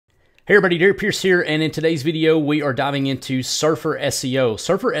Hey everybody, Derek Pierce here, and in today's video we are diving into Surfer SEO.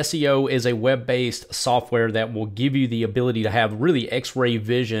 Surfer SEO is a web-based software that will give you the ability to have really X-ray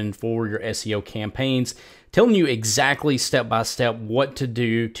vision for your SEO campaigns, telling you exactly step-by-step what to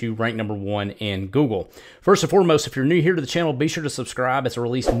do to rank #1 in Google. First and foremost, if you're new here to the channel, be sure to subscribe as I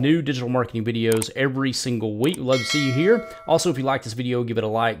release new digital marketing videos every single week. We'd love to see you here. Also, if you like this video, give it a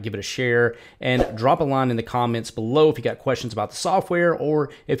like, give it a share, and drop a line in the comments below if you got questions about the software or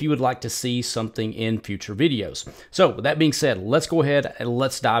if you would like to see something in future videos. So with that being said, let's go ahead and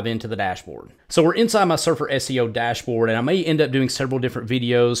let's dive into the dashboard. So we're inside my Surfer SEO dashboard, and I may end up doing several different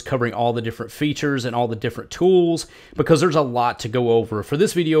videos covering all the different features and all the different tools because there's a lot to go over. For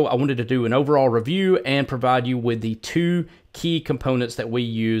this video, I wanted to do an overall review and provide you with the two key components that we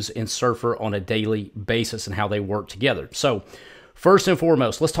use in Surfer on a daily basis and how they work together. So first and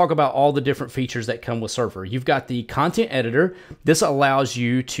foremost, let's talk about all the different features that come with Surfer. You've got the content editor. This allows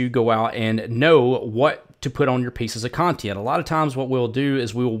you to go out and know what to put on your pieces of content. A lot of times what we'll do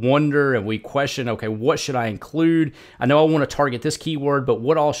is we'll wonder and we question, okay, what should I include? I know I want to target this keyword, but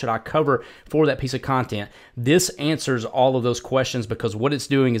what all should I cover for that piece of content? This answers all of those questions because what it's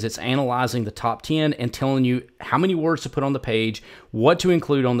doing is it's analyzing the top 10 and telling you how many words to put on the page, what to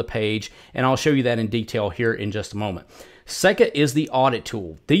include on the page, and I'll show you that in detail here in just a moment. Second is the audit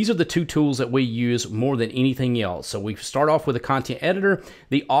tool. These are the two tools that we use more than anything else. So we start off with a content editor.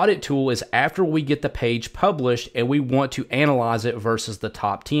 The audit tool is after we get the page published and we want to analyze it versus the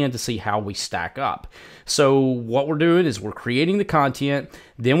top 10 to see how we stack up. So what we're doing is we're creating the content,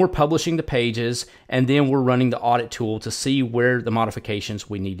 then we're publishing the pages, and then we're running the audit tool to see where the modifications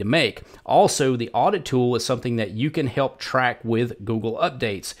we need to make. Also, the audit tool is something that you can help track with Google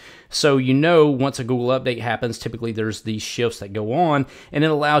updates. So you know once a Google update happens, typically there's these shifts that go on, and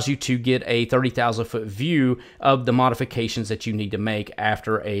it allows you to get a 30,000-foot view of the modifications that you need to make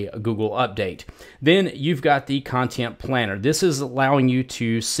after a Google update. Then you've got the content planner. This is allowing you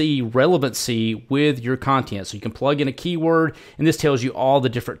to see relevancy with your content. So you can plug in a keyword, and this tells you all the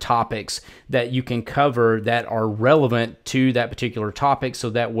different topics that you can cover that are relevant to that particular topic, so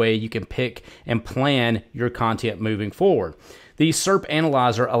that way you can pick and plan your content moving forward. The SERP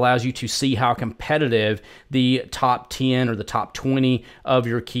Analyzer allows you to see how competitive the top 10 or the top 20 of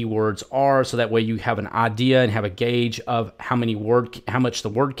your keywords are, so that way you have an idea and have a gauge of how much the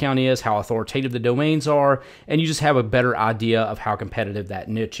word count is, how authoritative the domains are, and you just have a better idea of how competitive that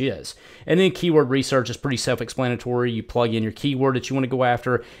niche is. And then keyword research is pretty self-explanatory. You plug in your keyword that you want to go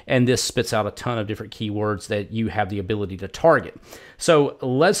after, and this spits out a ton of different keywords that you have the ability to target. So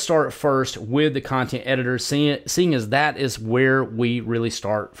let's start first with the content editor, seeing as that is where we really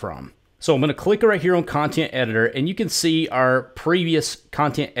start from. So I'm going to click right here on content editor, and you can see our previous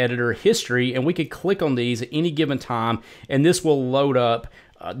content editor history, and we could click on these at any given time, and this will load up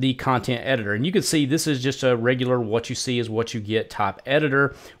the content editor. And you can see this is just a regular what you see is what you get type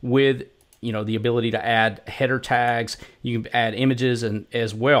editor with the ability to add header tags. You can add images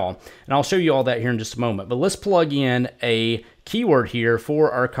as well. And I'll show you all that here in just a moment. But let's plug in a keyword here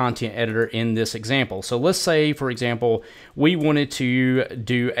for our content editor in this example. So let's say, for example, we wanted to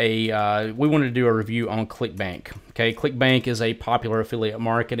do a review on ClickBank. Okay, ClickBank is a popular affiliate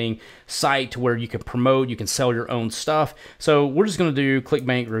marketing site where you can promote, you can sell your own stuff. So we're just going to do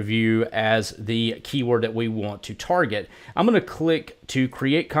ClickBank review as the keyword that we want to target. I'm going to click to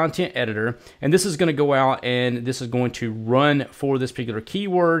create content editor, and this is going to go out and this is going to run for this particular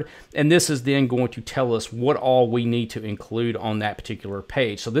keyword, and this is then going to tell us what all we need to include on that particular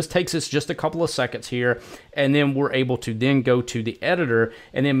page. So this takes us just a couple of seconds here, and then we're able to then go to the editor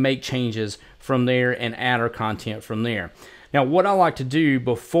and then make changes from there and add our content from there. Now, what I like to do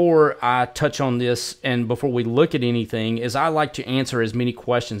before I touch on this and before we look at anything is I like to answer as many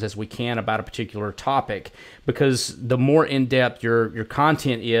questions as we can about a particular topic, because the more in-depth your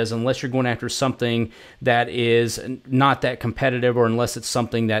content is, unless you're going after something that is not that competitive or unless it's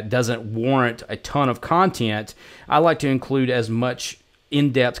something that doesn't warrant a ton of content, I like to include as much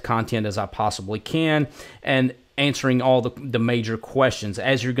in-depth content as I possibly can and answering all the major questions.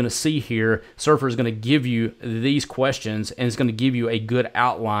 As you're going to see here, Surfer is going to give you these questions and it's going to give you a good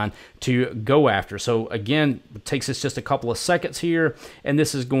outline to go after. So again, it takes us just a couple of seconds here, and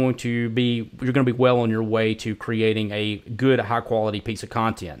this is going to be, you're going to be well on your way to creating a good, high quality piece of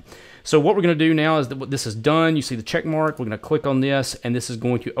content. So what we're going to do now is that this is done. You see the check mark. We're going to click on this, and this is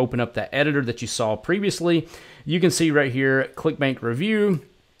going to open up that editor that you saw previously. You can see right here, ClickBank review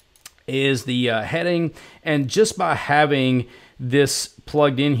is the heading, and just by having this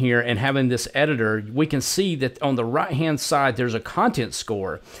plugged in here and having this editor, we can see that on the right-hand side, there's a content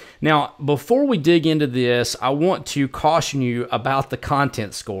score. Now, before we dig into this, I want to caution you about the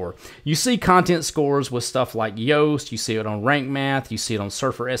content score. You see content scores with stuff like Yoast, you see it on Rank Math, you see it on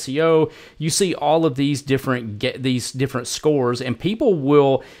Surfer SEO, you see all of these different scores, and people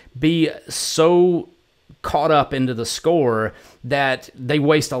will be so caught up into the score that they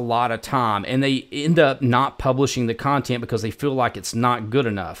waste a lot of time and they end up not publishing the content because they feel like it's not good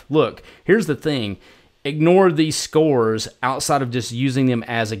enough. Look, here's the thing. Ignore these scores outside of just using them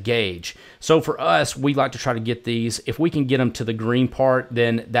as a gauge. So for us, we like to try to get these. If we can get them to the green part,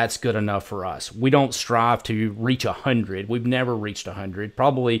 then that's good enough for us. We don't strive to reach 100. We've never reached 100.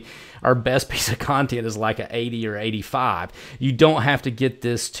 Probably our best piece of content is like an 80 or 85. You don't have to get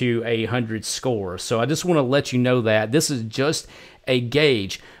this to a 100 score. So I just want to let you know that this is just a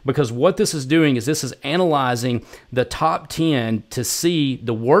gauge, because what this is doing is this is analyzing the top 10 to see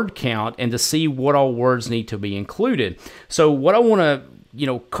the word count and to see what all words need to be included. So what I want to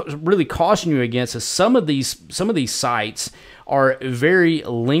really caution you against is some of these sites are very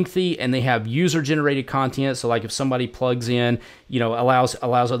lengthy and they have user generated content. So like if somebody plugs in, allows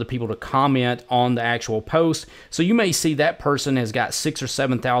other people to comment on the actual post. So you may see that person has got 6,000 or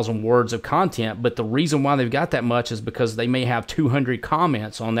 7,000 words of content, but the reason why they've got that much is because they may have 200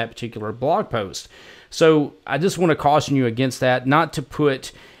 comments on that particular blog post. So I just want to caution you against that, not to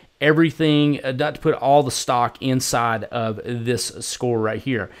put everything, not to put all the stock inside of this score right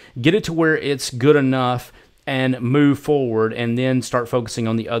here. Get it to where it's good enough and move forward, and then start focusing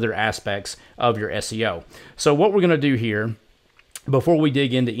on the other aspects of your SEO. So what we're going to do here, before we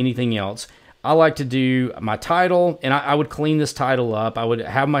dig into anything else, I like to do my title, and I would clean this title up. I would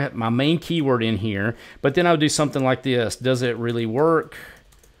have my main keyword in here, but then I would do something like this. Does it really work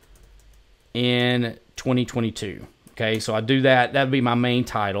in 2022? Okay, so I do that. That would be my main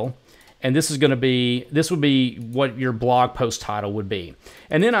title. And this would be what your blog post title would be.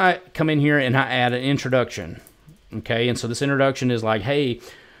 And then I come in here and I add an introduction. Okay, and so this introduction is like, hey,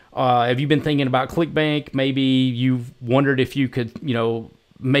 have you been thinking about ClickBank? Maybe you've wondered if you could,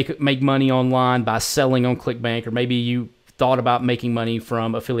 make money online by selling on ClickBank, or maybe you thought about making money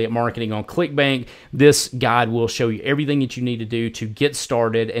from affiliate marketing on ClickBank. This guide will show you everything that you need to do to get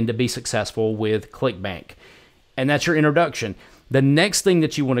started and to be successful with ClickBank. And that's your introduction. The next thing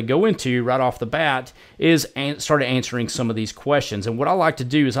that you want to go into right off the bat is start answering some of these questions. And what I like to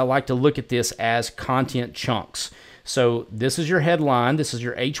do is I like to look at this as content chunks. So this is your headline, this is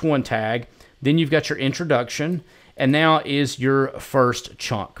your H1 tag, then you've got your introduction, and now is your first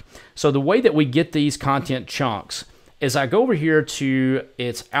chunk. So the way that we get these content chunks is I go over here to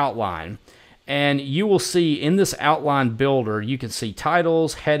its outline, and you will see in this outline builder, you can see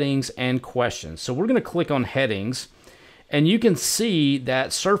titles, headings, and questions. So we're going to click on headings. And you can see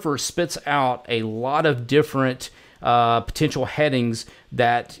that Surfer spits out a lot of different potential headings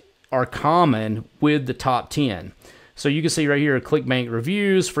that are common with the top 10. So you can see right here, ClickBank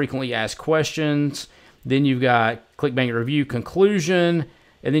reviews, frequently asked questions. Then you've got ClickBank review conclusion.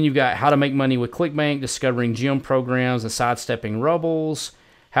 And then you've got how to make money with ClickBank, discovering gym programs and sidestepping rubbles.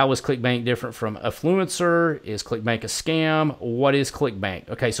 How is ClickBank different from Affluencer? Is ClickBank a scam? What is ClickBank?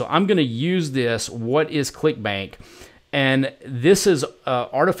 Okay, so I'm going to use this, what is ClickBank? And this is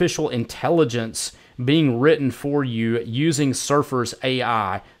artificial intelligence being written for you using Surfer's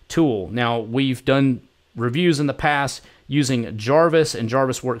AI tool. Now, we've done reviews in the past using Jarvis, and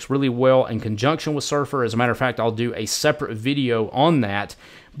Jarvis works really well in conjunction with Surfer. As a matter of fact, I'll do a separate video on that.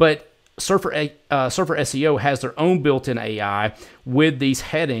 But Surfer SEO has their own built-in AI with these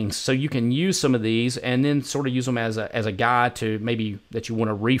headings, so you can use some of these and then sort of use them as a guide to maybe that you want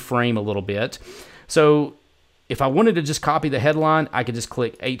to reframe a little bit. So if I wanted to just copy the headline, I could just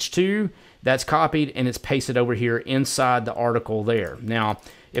click H2. That's copied, and it's pasted over here inside the article there. Now,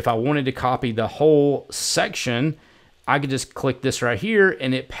 if I wanted to copy the whole section, I could just click this right here,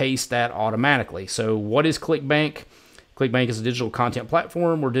 and it pastes that automatically. So what is ClickBank? ClickBank is a digital content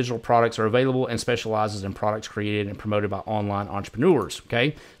platform where digital products are available and specializes in products created and promoted by online entrepreneurs.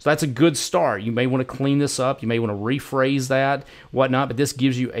 Okay, so that's a good start. You may want to clean this up. You may want to rephrase that, whatnot, but this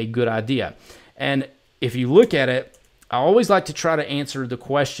gives you a good idea. And if you look at it, I always like to try to answer the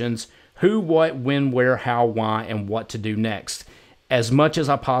questions who, what, when, where, how, why, and what to do next as much as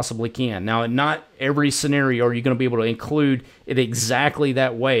I possibly can. Now, in not every scenario are you going to be able to include it exactly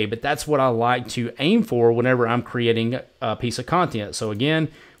that way, but that's what I like to aim for whenever I'm creating a piece of content. So again,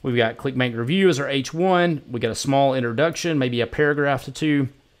 we've got ClickBank review as our H1. We got a small introduction, maybe a paragraph or two.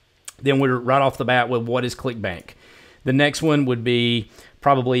 Then we're right off the bat with what is ClickBank. The next one would be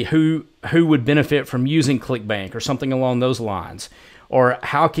probably who would benefit from using ClickBank or something along those lines, or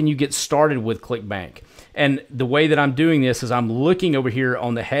how can you get started with ClickBank. And the way that I'm doing this is I'm looking over here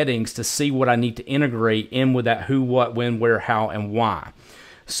on the headings to see what I need to integrate in with that who, what, when, where, how, and why.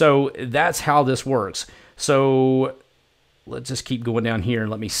 So that's how this works. So let's just keep going down here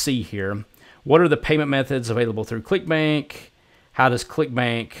and let me see here. What are the payment methods available through ClickBank? How does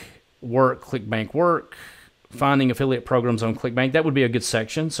ClickBank work? ClickBank work. Finding affiliate programs on ClickBank. That would be a good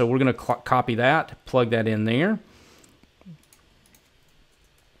section. So we're going to copy that, plug that in there.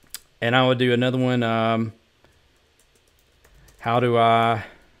 And I would do another one. How do I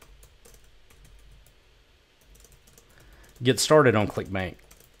get started on ClickBank?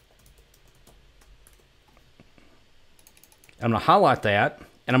 I'm going to highlight that,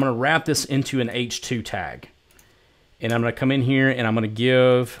 and I'm going to wrap this into an H2 tag. And I'm going to come in here, and I'm going to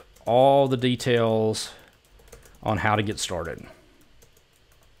give all the details on how to get started.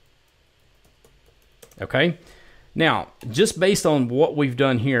 Okay? Now, just based on what we've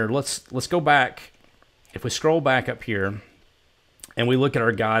done here, let's go back. If we scroll back up here and we look at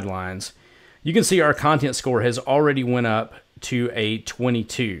our guidelines, you can see our content score has already went up to a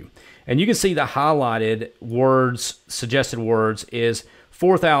 22. And you can see the highlighted words, suggested words, is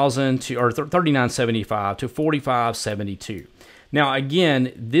 4,000 to or 3975 to 4572. Now,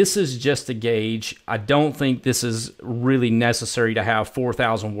 again, this is just a gauge. I don't think this is really necessary to have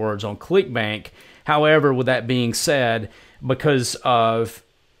 4,000 words on ClickBank. However, with that being said, because of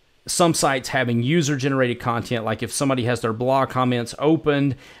some sites having user-generated content, like if somebody has their blog comments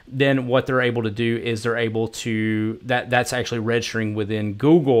opened, then what they're able to do is they're able to, that's actually registering within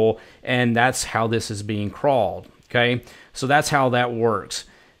Google, and that's how this is being crawled, okay? So that's how that works.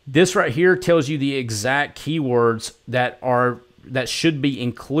 This right here tells you the exact keywords that should be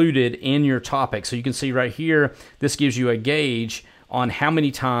included in your topic. So you can see right here, this gives you a gauge on how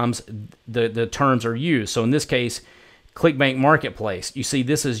many times the terms are used. So in this case, ClickBank Marketplace, you see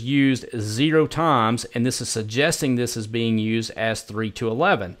this is used 0 times, and this is suggesting this is being used as 3 to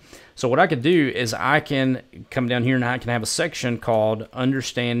 11. So what I could do is I can come down here and I can have a section called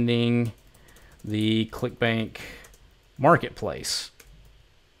Understanding the ClickBank Marketplace.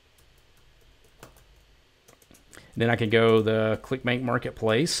 Then I can go the ClickBank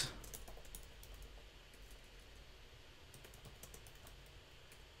Marketplace.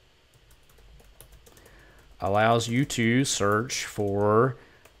 Allows you to search for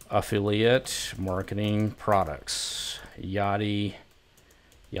affiliate marketing products, yada,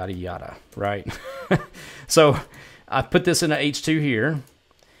 yada, yada, right? So I put this in a H2 here,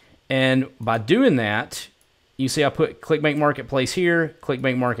 and by doing that, you see I put ClickBank Marketplace here,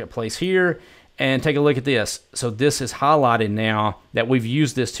 ClickBank Marketplace here, and take a look at this. So this is highlighted now that we've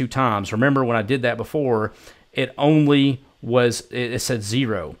used this 2 times. Remember when I did that before, it only was, it said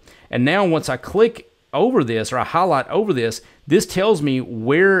 0. And now once I click over this, or I highlight over this, this tells me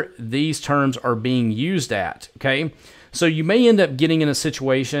where these terms are being used at, okay? So you may end up getting in a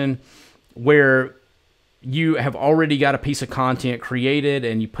situation where you have already got a piece of content created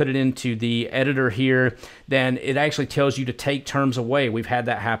and you put it into the editor here, then it actually tells you to take terms away. We've had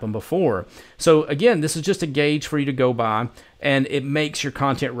that happen before. So again, this is just a gauge for you to go by, and it makes your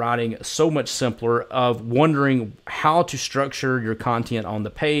content writing so much simpler of wondering how to structure your content on the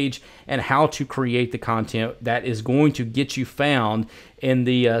page and how to create the content that is going to get you found in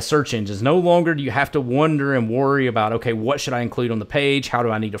the search engines. No longer do you have to wonder and worry about, okay, what should I include on the page? How do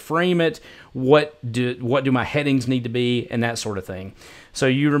I need to frame it? What do my headings need to be? And that sort of thing. So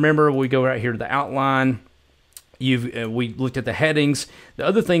you remember we go right here to the outline. We looked at the headings. The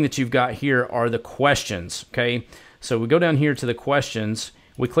other thing that you've got here are the questions, okay? So we go down here to the questions.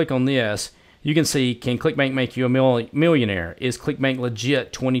 We click on this. You can see, can ClickBank make you a millionaire? Is ClickBank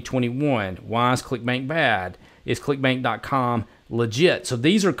legit 2021? Why is ClickBank bad? Is clickbank.com legit? So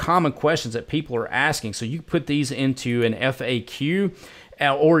these are common questions that people are asking. So you put these into an FAQ,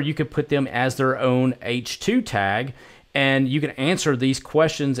 or you could put them as their own H2 tag, and you can answer these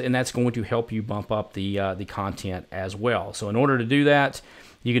questions, and that's going to help you bump up the content as well. So in order to do that,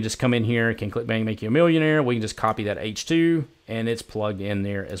 you can just come in here. Can ClickBank make you a millionaire? We can just copy that H2, and it's plugged in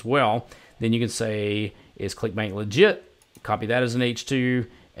there as well. Then you can say, is ClickBank legit? Copy that as an H2,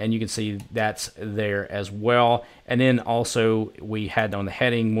 and you can see that's there as well. And then also we had on the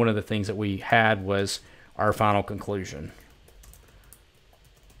heading, one of the things that we had was our final conclusion.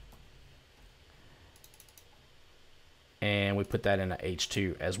 And we put that in a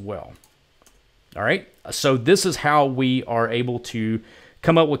H2 as well. All right, so this is how we are able to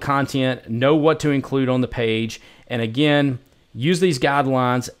come up with content, know what to include on the page, and again, use these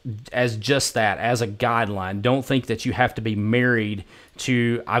guidelines as just that, as a guideline. Don't think that you have to be married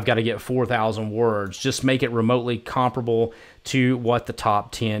to I've got to get 4,000 words. Just make it remotely comparable to what the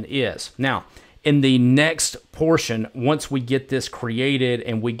top 10 is. Now, in the next portion, once we get this created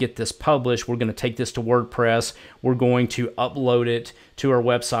and we get this published, we're going to take this to WordPress. We're going to upload it to our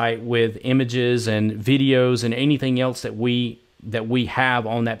website with images and videos and anything else that we have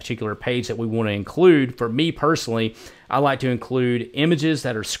on that particular page that we want to include. For me personally, I like to include images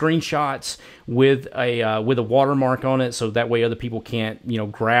that are screenshots with a watermark on it, so that way other people can't, you know,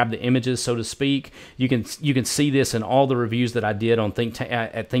 grab the images, so to speak. You can see this in all the reviews that I did on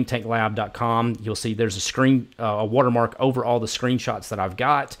at thinktanklab.com. You'll see there's a watermark over all the screenshots that I've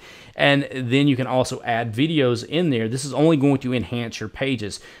got. And then you can also add videos in there. This is only going to enhance your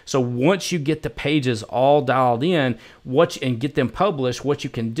pages. So once you get the pages all dialed in and get them published, what you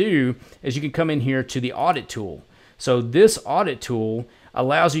can do is you can come in here to the audit tool. So this audit tool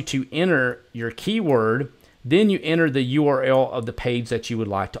allows you to enter your keyword, then you enter the URL of the page that you would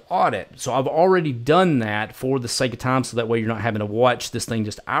like to audit. So I've already done that for the sake of time, so that way you're not having to watch this thing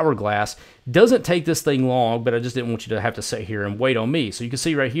just hourglass. Doesn't take this thing long, but I just didn't want you to have to sit here and wait on me. So you can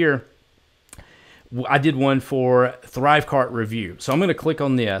see right here, I did one for Thrivecart review. So I'm going to click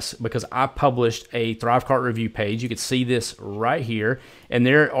on this because I published a Thrivecart review page. You can see this right here, and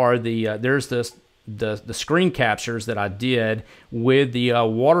there are there's the screen captures that I did with the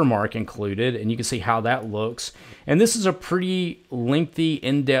watermark included, and you can see how that looks. And this is a pretty lengthy,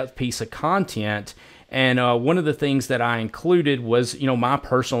 in-depth piece of content. And one of the things that I included was, you know, my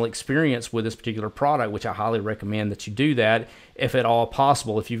personal experience with this particular product, which I highly recommend that you do that if at all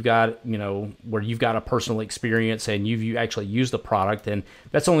possible. If you've got, you know, where you've got a personal experience and you actually use the product, then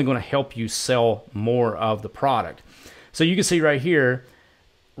that's only going to help you sell more of the product. So you can see right here,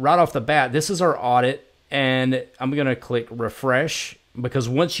 right off the bat, this is our audit, and I'm going to click refresh, because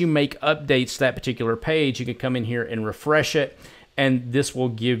once you make updates to that particular page, you can come in here and refresh it, and this will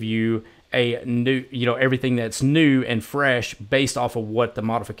give you a new, you know, everything that's new and fresh based off of what the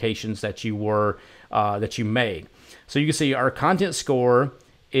modifications that you made. So you can see our content score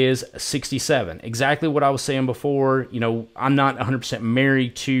is 67. Exactly what I was saying before. You know, I'm not 100%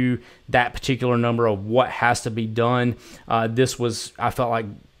 married to that particular number of what has to be done. This was, I felt like,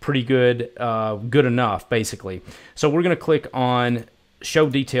 pretty good, good enough, basically. So we're going to click on show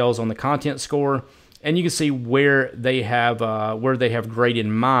details on the content score, and you can see where they have graded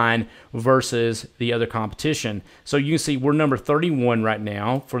mine versus the other competition. So you can see we're number 31 right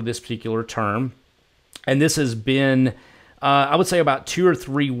now for this particular term, and this has been I would say about 2 or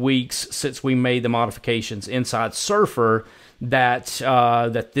 3 weeks since we made the modifications inside Surfer that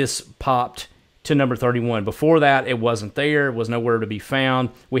this popped to number 31. Before that, it wasn't there. It was nowhere to be found.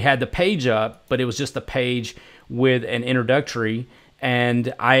 We had the page up, but it was just a page with an introductory,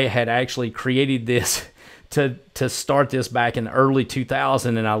 and I had actually created this to start this back in early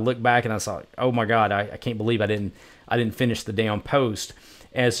 2000, and I looked back and I saw, oh my God, I can't believe I didn't finish the damn post.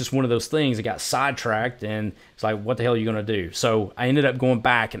 And it's just one of those things. It got sidetracked, and it's like, what the hell are you going to do? So I ended up going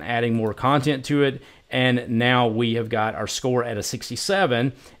back and adding more content to it, and now we have got our score at a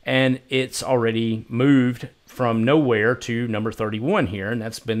 67, and it's already moved from nowhere to number 31 here, and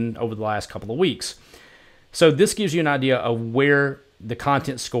that's been over the last couple of weeks. So this gives you an idea of where the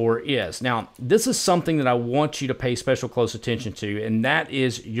content score is. Now, this is something that I want you to pay special close attention to, and that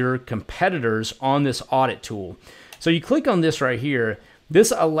is your competitors on this audit tool. So you click on this right here.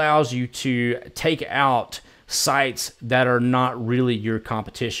 This allows you to take out sites that are not really your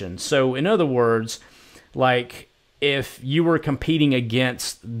competition. So in other words, like if you were competing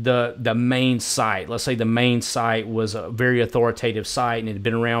against the main site, let's say the main site was a very authoritative site and it had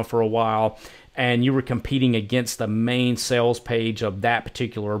been around for a while, and you were competing against the main sales page of that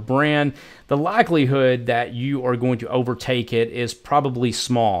particular brand, the likelihood that you are going to overtake it is probably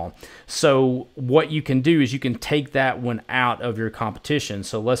small. So what you can do is you can take that one out of your competition.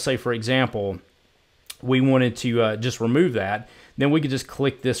 So let's say, for example, we wanted to just remove that. Then we could just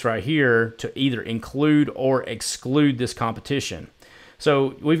click this right here to either include or exclude this competition.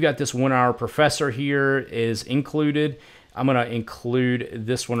 So we've got this 1 Hour Professor here is included. I'm going to include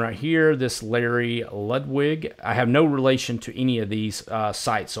this one right here, this Larry Ludwig. I have no relation to any of these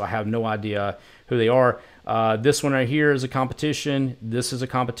sites, so I have no idea who they are. This one right here is a competition. This is a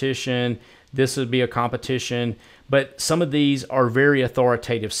competition. This would be a competition. But some of these are very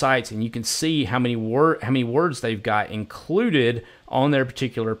authoritative sites, and you can see how many words they've got included on their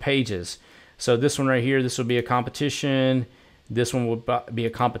particular pages. So this one right here, this would be a competition. This one would be a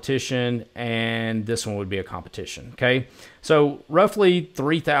competition, and this one would be a competition, okay? So roughly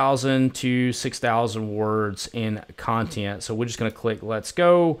 3,000 to 6,000 words in content. So we're just gonna click Let's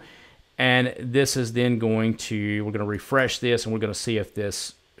Go, And this is then going to, we're going to refresh this, and we're going to see if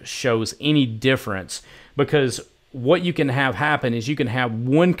this shows any difference. Because what you can have happen is you can have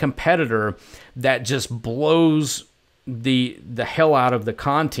one competitor that just blows the hell out of the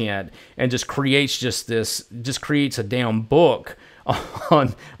content and just creates just creates a damn book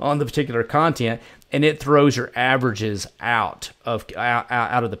on the particular content, and it throws your averages out of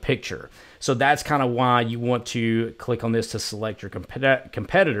the picture. So that's kind of why you want to click on this to select your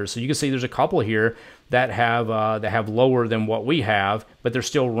competitors. So you can see there's a couple here that have lower than what we have, but they're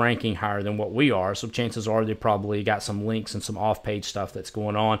still ranking higher than what we are. So chances are they probably got some links and some off-page stuff that's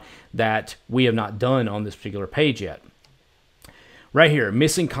going on that we have not done on this particular page yet. Right here,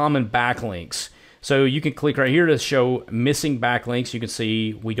 missing common backlinks. So you can click right here to show missing backlinks. You can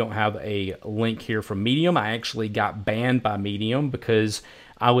see we don't have a link here from Medium. I actually got banned by Medium because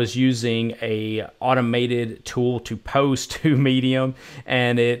I was using a automated tool to post to Medium,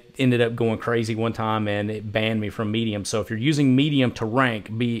 and it ended up going crazy one time and it banned me from Medium. So if you're using Medium to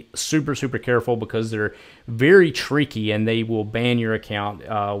rank, be super, super careful because they're very tricky and they will ban your account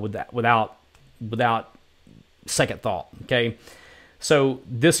without second thought, okay? So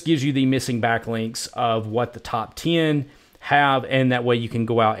this gives you the missing backlinks of what the top 10 have, and that way you can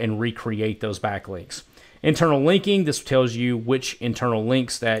go out and recreate those backlinks. Internal linking, this tells you which internal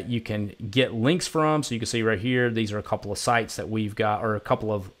links that you can get links from. So you can see right here, these are a couple of sites that we've got, or a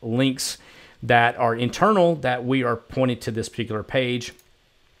couple of links that are internal that we are pointed to this particular page.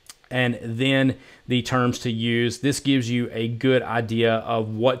 And then the terms to use. This gives you a good idea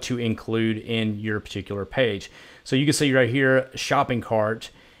of what to include in your particular page. So you can see right here, shopping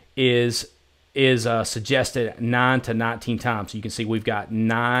cart is suggested 9 to 19 times. So you can see we've got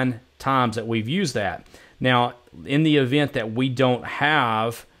 9 times that we've used that. Now, in the event that we don't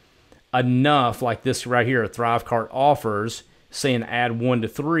have enough, like this right here, Thrive Cart offers, saying add 1 to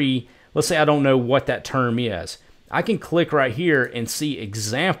 3, let's say I don't know what that term is. I can click right here and see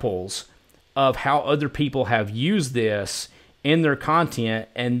examples of how other people have used this in their content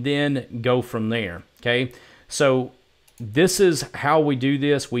and then go from there, okay? So this is how we do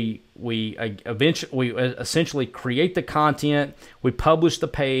this. We essentially create the content, we publish the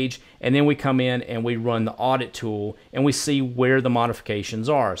page, and then we come in and we run the audit tool and we see where the modifications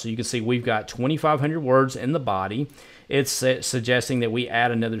are. So you can see we've got 2,500 words in the body. It's suggesting that we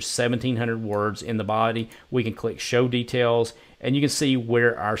add another 1,700 words in the body. We can click show details and you can see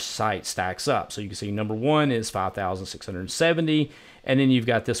where our site stacks up. So you can see number 1 is 5,670. And then you've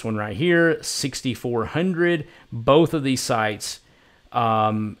got this one right here, 6,400. Both of these sites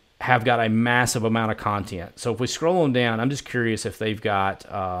have got a massive amount of content. So if we scroll them down, I'm just curious if they've got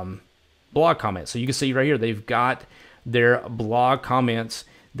blog comments. So you can see right here, they've got their blog comments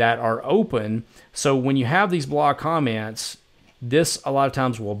that are open. So when you have these blog comments, this a lot of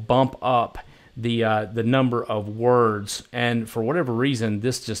times will bump up the number of words. And for whatever reason,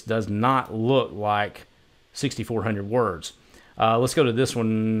 this just does not look like 6,400 words. Let's go to this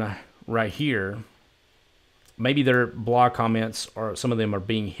one right here. Maybe their blog comments, or some of them are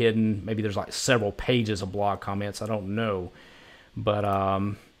being hidden. Maybe there's like several pages of blog comments. I don't know. But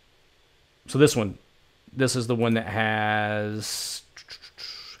so this one, this is the one that has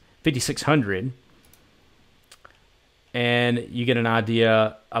 5,600. And you get an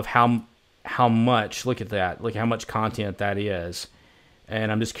idea of how much, look at that. Look how much content that is.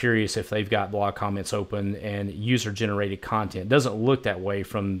 And I'm just curious if they've got blog comments open and user-generated content. It doesn't look that way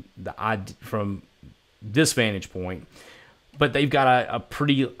from this vantage point, but they've got a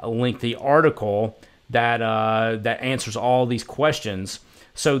pretty lengthy article that that answers all these questions.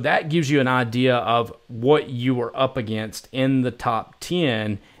 So that gives you an idea of what you are up against in the top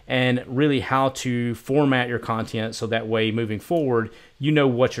 10 and really how to format your content so that way moving forward, you know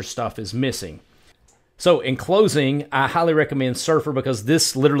what your stuff is missing. So in closing, I highly recommend Surfer because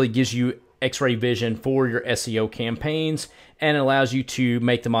this literally gives you X-ray vision for your SEO campaigns and allows you to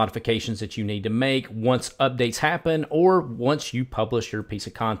make the modifications that you need to make once updates happen or once you publish your piece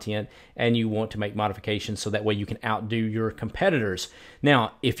of content and you want to make modifications so that way you can outdo your competitors.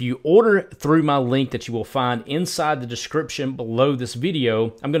 Now, if you order through my link that you will find inside the description below this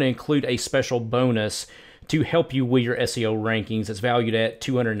video, I'm going to include a special bonus to help you with your SEO rankings. It's valued at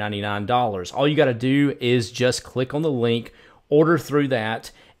 $299. All you got to do is just click on the link, order through that,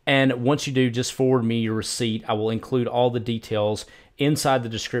 and once you do, just forward me your receipt. I will include all the details inside the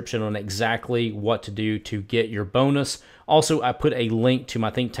description on exactly what to do to get your bonus Also, I put a link to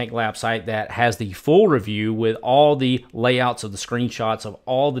my Think Tank Lab site that has the full review with all the layouts of the screenshots of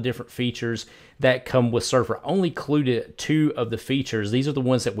all the different features that come with Surfer. I only included 2 of the features. These are the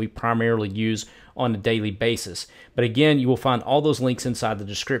ones that we primarily use on a daily basis. But again, you will find all those links inside the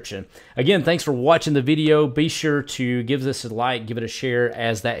description. Again, thanks for watching the video. Be sure to give this a like, give it a share,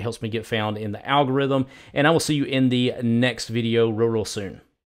 as that helps me get found in the algorithm. And I will see you in the next video real soon.